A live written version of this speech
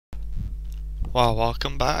Well,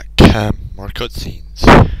 welcome back. More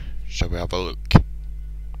cutscenes. Shall we have a look?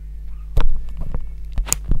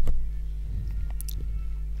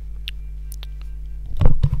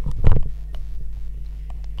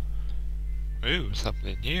 Ooh, what's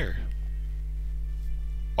happening here?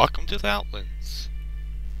 Welcome to the Outlands.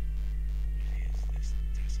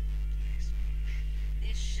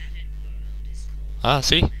 Ah,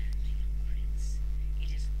 see?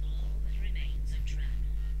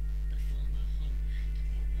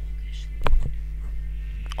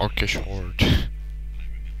 Orcish Horde.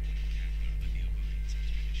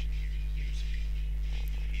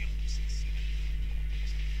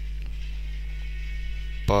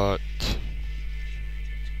 But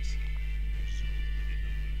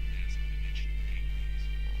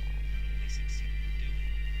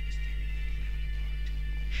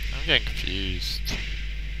I'm getting confused.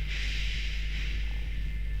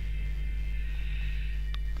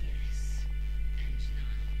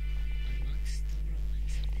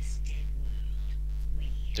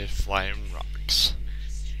 They're flying rocks.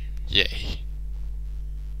 Yay.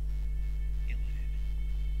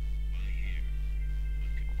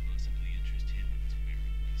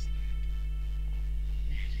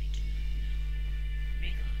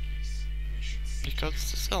 Because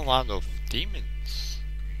there's a lot of demons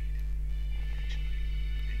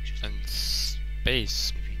and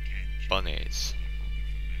space bunnies.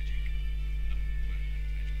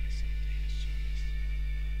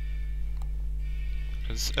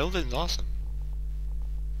 Because Ilden's awesome.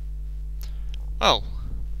 Well,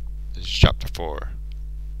 this is chapter 4.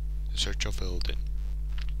 The Search of Ilden.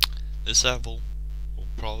 This level will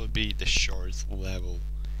probably be the shortest level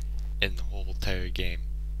in the whole entire game.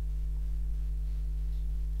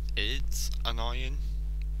 It's annoying,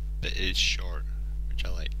 but it's short, which I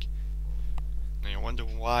like. Now you wonder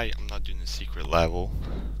why I'm not doing the secret level.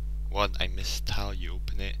 One, I missed how you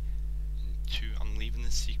open it. And two, I'm leaving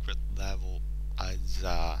the secret level as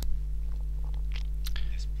a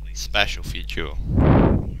special feature.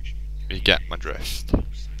 You get my drift.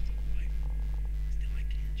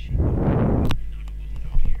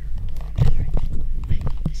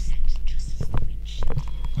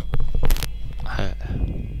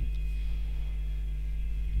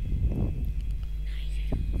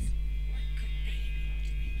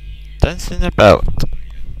 Dancing about.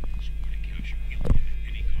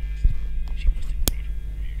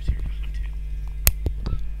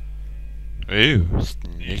 Ooh,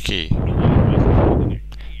 sneaky.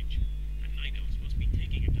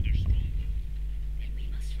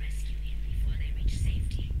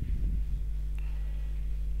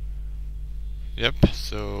 Yep,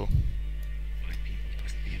 so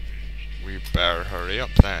we better hurry up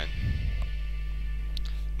then.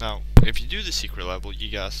 Now, if you do the secret level, you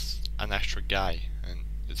get an extra guy, and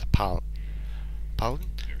it's a paladin?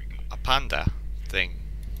 A panda thing.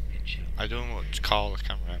 I don't know what it's called, I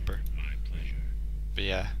can't remember. But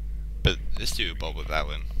yeah, but it's doable with that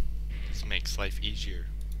one. This makes life easier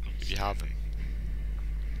if you have him.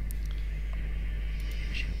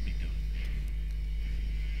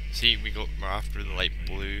 See, we're after the light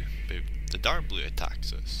blue, but the dark blue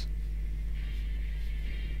attacks us.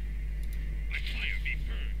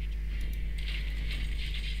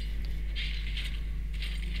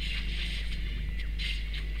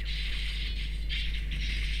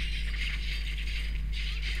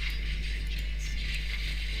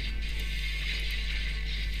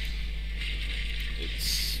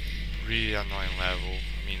 It's really annoying level.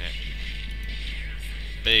 I mean it.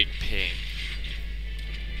 Big pain.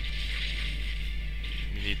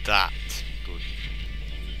 We need that. Good.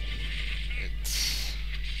 It's.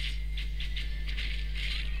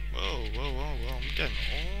 Whoa, whoa, whoa, whoa! I'm getting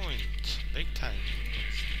oinked big time.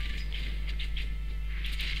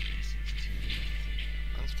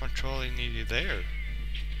 That's controlling nearly there.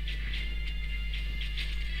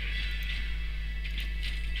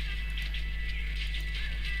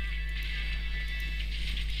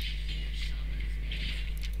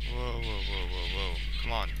 Whoa, whoa, whoa, whoa, whoa!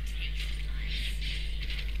 Come on.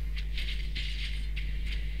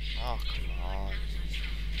 Oh, come on.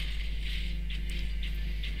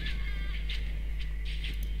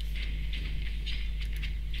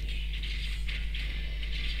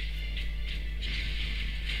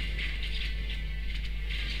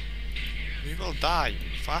 We will die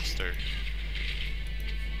faster.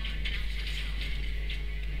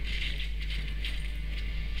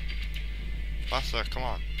 Faster, come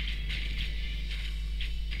on.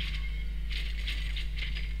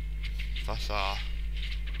 Faster.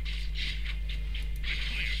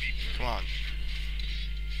 Come on.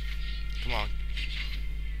 Come on.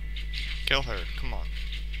 Kill her, come on.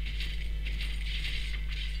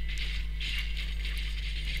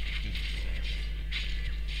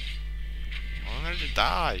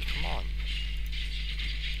 die, come on.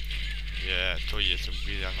 Yeah, I told you it's a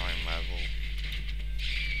really annoying level.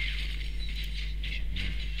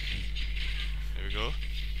 Here we go.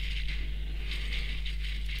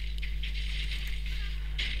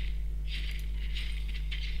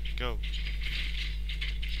 Go.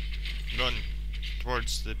 Run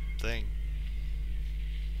towards the thing.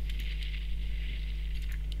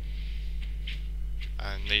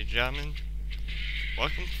 And ladies and gentlemen,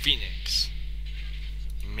 welcome Phoenix.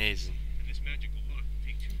 Amazing.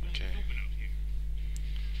 Okay.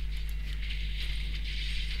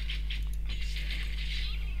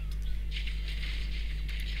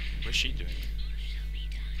 What's she doing?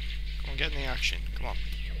 Come on, get in the action. Come on.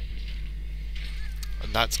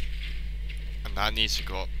 And that needs to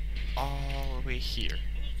go up all the way here.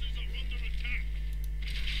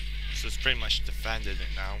 So it's pretty much defended it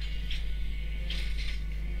now.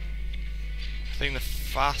 I think the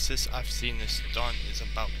fastest I've seen this done is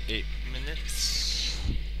about 8 minutes.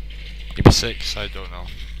 Maybe 6, I don't know.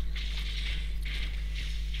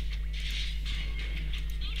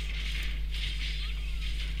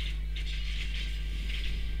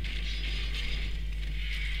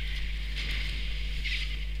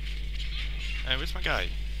 Hey, where's my guy?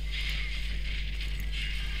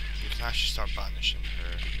 We can actually start banishing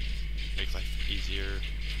her. Make life easier.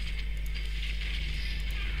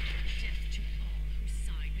 Death to all who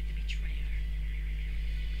side with the betrayer.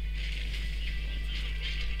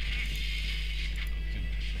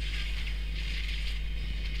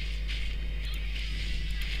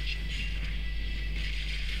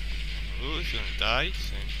 Ooh, he's gonna die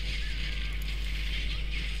soon.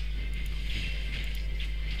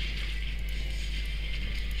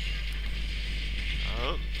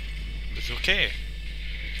 Oh, it's okay.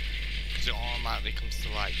 Because it automatically comes to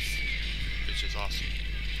life, which is awesome.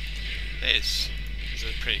 This is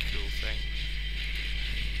a pretty cool thing.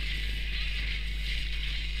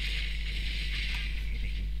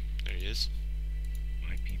 There he is.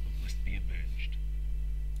 My people must be avenged.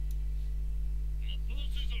 Our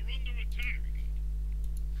forces are under attack.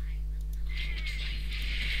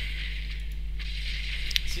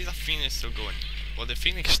 See that Phoenix still going. What the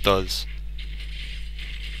Phoenix does,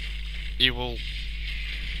 it will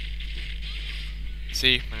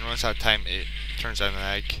see when it runs out of time, it turns out an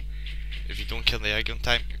egg. If you don't kill the egg on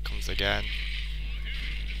time, it comes again.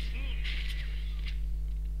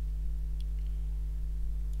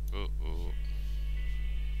 Uh-oh.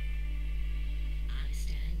 I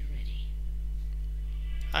stand ready.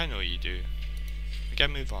 I know you do. We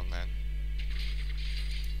gotta move on then.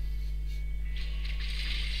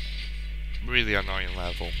 Really annoying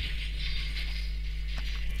level.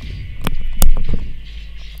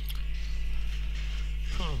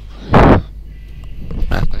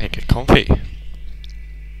 Man, I need to get comfy.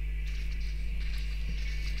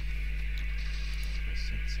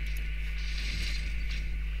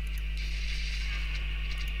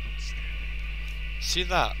 See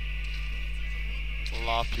that? A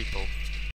lot of people